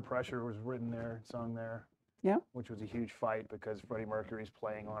 Under Pressure, was written there, sung there. Yeah. Which was a huge fight because Freddie Mercury's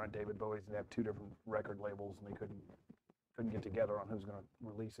playing on it, David Bowie's, and they have two different record labels, and they couldn't get together on who's going to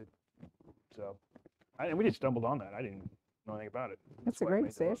release it. So, and we just stumbled on that. I didn't know anything about it. It's a why I great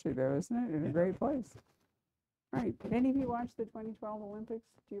made the book. statue, though, isn't it? In a Yeah. great place. All right. Did any of you watch the 2012 Olympics?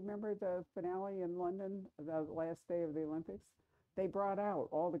 Do you remember the finale in London, the last day of the Olympics? They brought out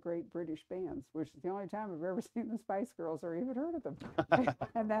all the great British bands, which is the only time I've ever seen the Spice Girls or even heard of them.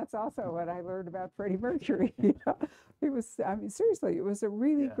 And that's also what I learned about Freddie Mercury. You know? It was, I mean, seriously, it was a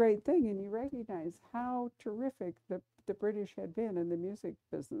really Yeah. great thing. And you recognize how terrific the British had been in the music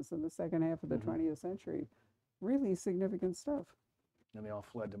business in the second half of the Mhm. 20th century. Really significant stuff. And they all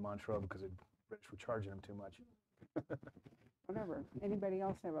fled to Montreux because the British were charging them too much. Whatever. Anybody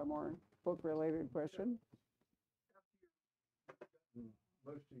else have a more book-related question?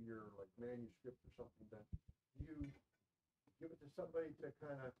 Most of your like manuscript or something, then you give it to somebody to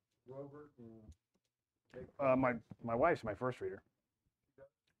kind of go over it and make My wife's my first reader.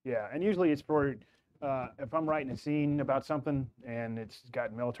 Yeah, and usually it's for if I'm writing a scene about something and it's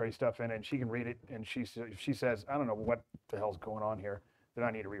got military stuff in it, and she can read it, and if she says, I don't know what the hell's going on here, then I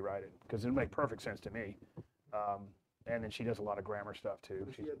need to rewrite it because it'll make perfect sense to me. And then she does a lot of grammar stuff too.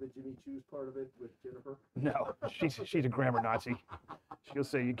 Does she have the Jimmy Choo's part of it with Jennifer? No, she's a grammar Nazi. She'll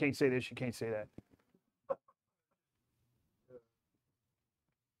say you can't say this, you can't say that. a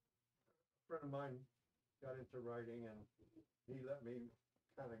friend of mine got into writing and he let me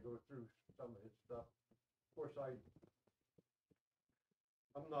kind of go through some of his stuff. Of course, I'm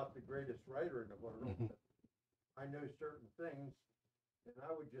not the greatest writer in the world, but I know certain things, and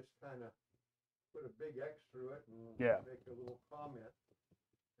I would just kind of put a big X through it and Yeah. make a little comment.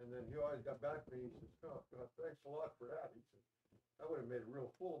 And then he always got back to me. He says, "Oh, God, thanks a lot for that." He said, "I would have made a real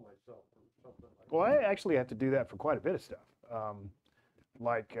fool of myself or something like Well, that." I actually have to do that for quite a bit of stuff.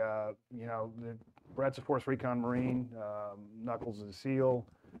 Brett's a Force Recon Marine, Knuckles is a SEAL,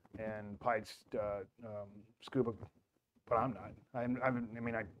 and Pike's scuba, but I'm not.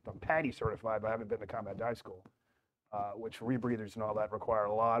 I'm PADI certified, but I haven't been to combat dive school, which rebreathers and all that require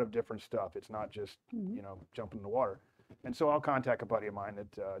a lot of different stuff. It's not just, jumping in the water. And so I'll contact a buddy of mine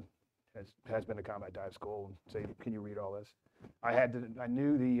that has been to combat dive school and say, can you read all this? I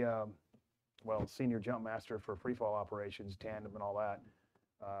knew the senior jump master for free fall operations, tandem and all that,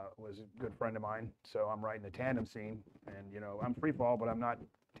 was a good friend of mine. So I'm writing the tandem scene, and I'm free fall, but I'm not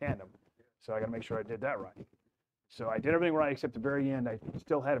tandem. So I got to make sure I did that right. So I did everything right except the very end. I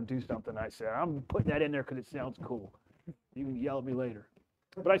still had him do something. I said, I'm putting that in there because it sounds cool. You can yell at me later.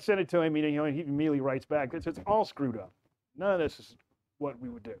 But I sent it to him, he immediately writes back. It's all screwed up. None of this is what we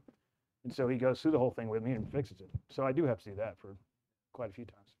would do. And so he goes through the whole thing with me and fixes it. So I do have to do that for quite a few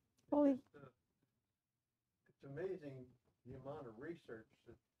times. Well, It's amazing the amount of research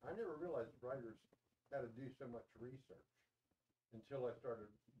that I never realized writers had to do so much research until I started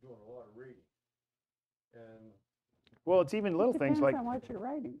doing a lot of reading. And Well, it's even little things like on what you're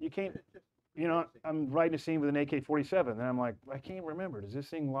writing. you can't, it's just I'm writing a scene with an AK-47, and I'm like, I can't remember. Does this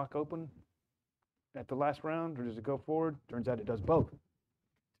thing lock open at the last round, or does it go forward? Turns out it does both.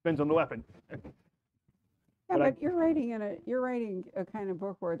 Depends on the weapon. Yeah, But I- but you're writing a kind of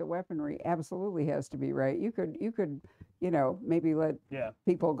book where the weaponry absolutely has to be right. You could, maybe let Yeah.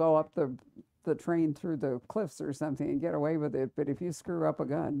 people go up the train through the cliffs or something and get away with it. But if you screw up a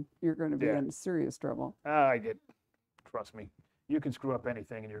gun, you're going to be Yeah. in serious trouble. Trust me, you can screw up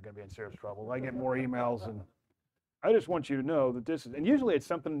anything and you're going to be in serious trouble. I get more emails, and I just want you to know that this is, and usually it's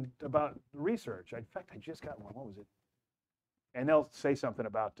something about research. In fact, I just got one. What was it? And they'll say something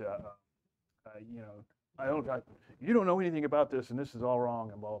about, you don't know anything about this, and this is all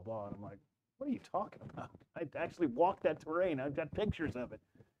wrong, and blah, blah, blah. And I'm like, what are you talking about? I actually walked that terrain. I've got pictures of it.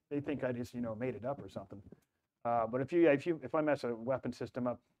 They think I just, made it up or something. But if I mess a weapon system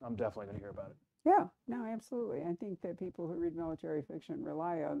up, I'm definitely going to hear about it. Yeah, no, absolutely. I think that people who read military fiction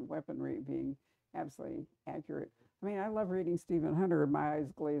rely on weaponry being absolutely accurate. I mean, I love reading Stephen Hunter, and my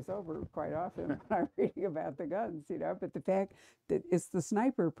eyes glaze over quite often when I'm reading about the guns, but the fact that it's the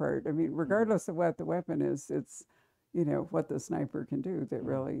sniper part, I mean, regardless of what the weapon is, it's, what the sniper can do that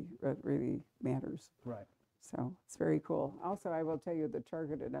really matters. Right. So it's very cool. Also, I will tell you that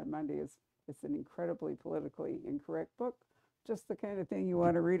Targeted on Monday it's an incredibly politically incorrect book. Just the kind of thing you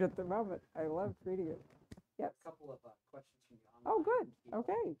want to read at the moment. I love reading it. Yes. A couple of questions from the online. Oh, good. people.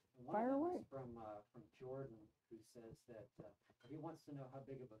 Okay. And one Fire of them away. is from Jordan, who says that he wants to know how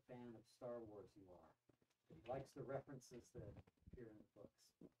big of a fan of Star Wars you are. He likes the references that appear in the books.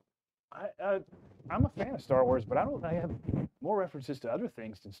 I'm a fan of Star Wars, but I have more references to other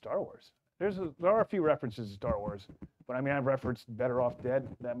things than Star Wars. There are a few references to Star Wars, but I mean, I've referenced Better Off Dead,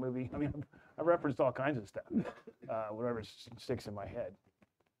 that movie. I mean, I've referenced all kinds of stuff, whatever sticks in my head.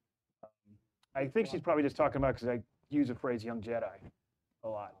 I think she's probably just talking about because I use the phrase "young Jedi" a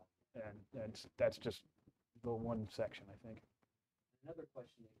lot, and that's just the one section, I think. Another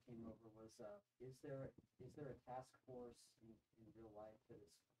question that came over was, is there a task force in real life that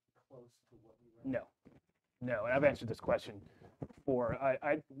is close to what you read? No, and I've answered this question before.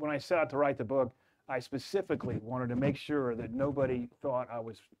 When I set out to write the book, I specifically wanted to make sure that nobody thought I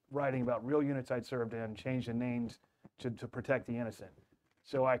was writing about real units I'd served in, changed the names to protect the innocent.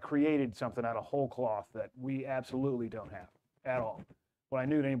 So I created something out of whole cloth that we absolutely don't have at all. When I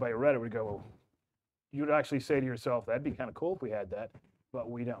knew that anybody who read it would go, well, you'd actually say to yourself, that'd be kind of cool if we had that, but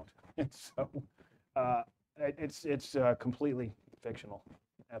we don't. And so it's completely fictional,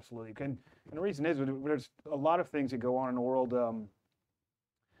 absolutely. And the reason is there's a lot of things that go on in the world.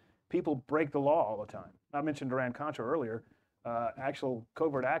 People break the law all the time. I mentioned Iran-Contra earlier. Actual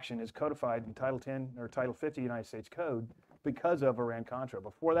covert action is codified in Title 10 or Title 50 United States Code because of Iran-Contra.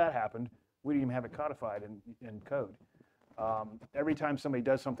 Before that happened, we didn't even have it codified in code. Every time somebody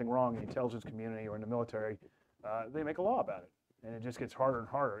does something wrong in the intelligence community or in the military, they make a law about it. And it just gets harder and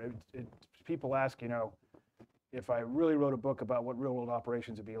harder. People ask, if I really wrote a book about what real world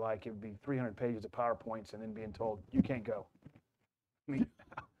operations would be like, it would be 300 pages of PowerPoints and then being told, you can't go. I mean,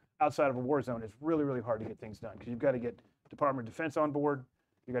 outside of a war zone, it's really, really hard to get things done because you've got to get Department of Defense on board.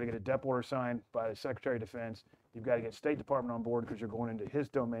 You've got to get a DEP order signed by the Secretary of Defense. You've got to get State Department on board because you're going into his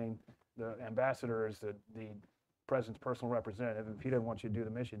domain. The ambassador is the president's personal representative. If he doesn't want you to do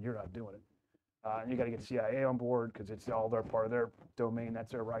the mission, you're not doing it. And you got to get CIA on board because it's all their part of their domain.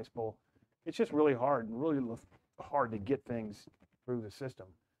 That's their rice bowl. It's just really hard and really hard to get things through the system.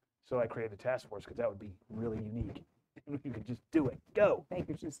 So I created the task force because that would be really unique. You could just do it. Go. They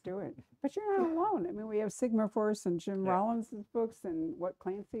could just do it. But you're not alone. I mean, we have Sigma Force and Jim Rollins' books, and what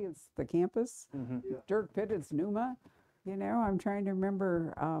Clancy is The Campus. Mm-hmm. Yeah. Dirk Pitt is Numa. I'm trying to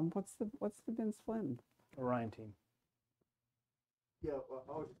remember what's the Vince Flynn. Orion team. Yeah, well,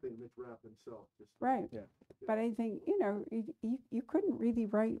 I was just thinking Mitch Rapp himself. Right. Yeah. But I think, you couldn't really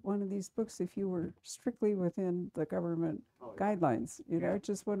write one of these books if you were strictly within the government guidelines. It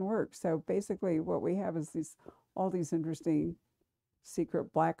just wouldn't work. So basically what we have is all these interesting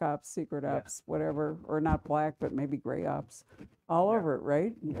secret black ops, secret ops, whatever, or not black, but maybe gray ops all over it,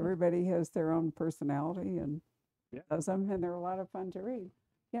 right? And everybody has their own personality and does them, and they're a lot of fun to read.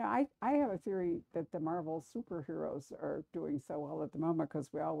 I have a theory that the Marvel superheroes are doing so well at the moment because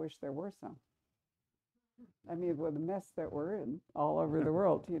we all wish there were some. I mean, with the mess that we're in all over the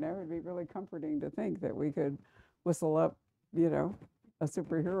world, it'd be really comforting to think that we could whistle up, a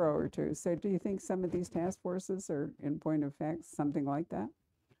superhero or two. So do you think some of these task forces are, in point of fact, something like that?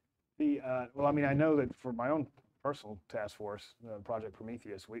 Well, I mean, I know that for my own personal task force, Project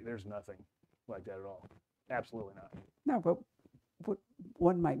Prometheus, there's nothing like that at all. Absolutely not. No, but what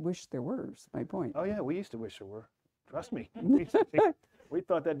one might wish there were, is my point. Oh, yeah, we used to wish there were. Trust me. We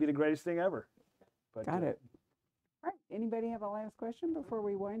thought that'd be the greatest thing ever. But, Got it. All right. Anybody have a last question before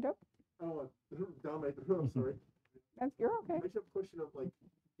we wind up? I don't want to dominate the room, sorry. You're I okay. just have a question of,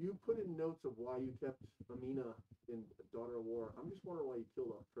 you put in notes of why you kept Amina in Daughter of War. I'm just wondering why you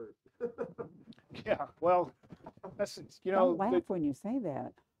killed off Kurt. Yeah, well, that's, Don't laugh when you say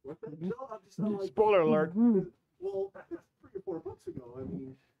that. No, I'm just spoiler alert. well, that's 3 or 4 books ago. I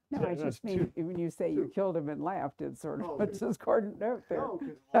mean, No, I that's just mean when you say you killed him and laughed, it sort of Oh, puts his cordon note there. no,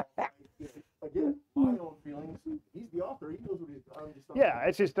 because again, my own feelings. He's the author. He knows what he's. I'm just. Yeah,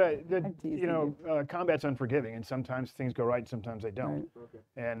 it's just I'm teasing combat's unforgiving, and sometimes things go right, and sometimes they don't. Right. Okay.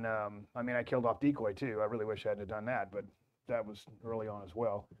 And I mean, I killed off Decoy too. I really wish I hadn't done that, but that was early on as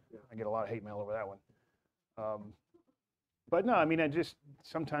well. Yeah. I get a lot of hate mail over that one. But no, I mean,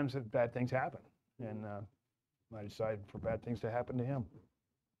 sometimes bad things happen, and I decided for bad things to happen to him.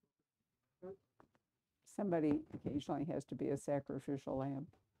 Somebody occasionally has to be a sacrificial lamb.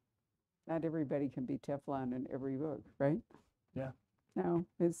 Not everybody can be Teflon in every book, right? Yeah. No,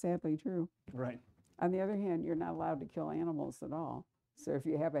 it's sadly true. Right. On the other hand, you're not allowed to kill animals at all. So if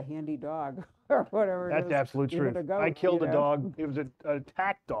you have a handy dog or whatever it That's is, absolute give it truth. a go, I killed you a know? dog. It was an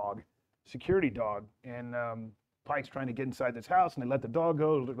attack dog, security dog, and Pike's trying to get inside this house, and they let the dog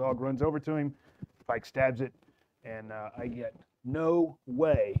go. The dog runs over to him. Pike stabs it, and I get, no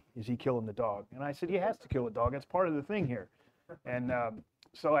way is he killing the dog. And I said, he has to kill the dog. That's part of the thing here. And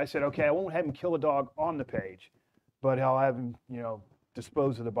so I said, okay, I won't have him kill a dog on the page, but I'll have him,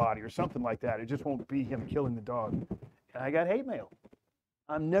 dispose of the body or something like that. It just won't be him killing the dog. And I got hate mail.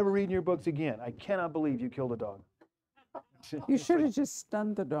 I'm never reading your books again. I cannot believe you killed a dog. You should have just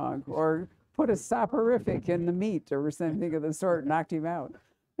stunned the dog or put a soporific in the meat or something of the sort, knocked him out.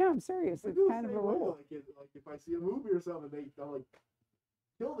 No, I'm serious. I It's do the kind of a same way, rule. like if I see a movie or something, I'm like,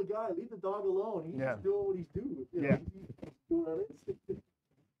 kill the guy, leave the dog alone. He's Yeah. just doing what he's doing. You know, Yeah. he's doing our instinct.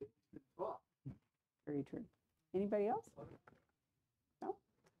 Oh, Very true. Anybody else? No?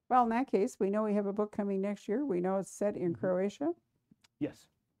 Well, in that case, we know we have a book coming next year. We know it's set in Croatia. Yes,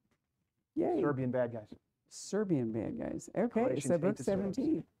 Yay. Serbian bad guys. Serbian bad guys. Okay, Croatians so hate book the Serbs.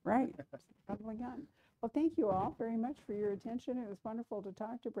 17. Right. Probably gone. Well, thank you all very much for your attention. It was wonderful to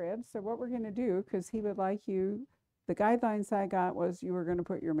talk to Brad. So what we're going to do, because he would like you, the guidelines I got was you were going to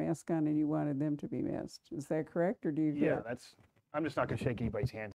put your mask on and you wanted them to be masked. Is that correct, or do you agree? Yeah, I'm just not going to shake anybody's hand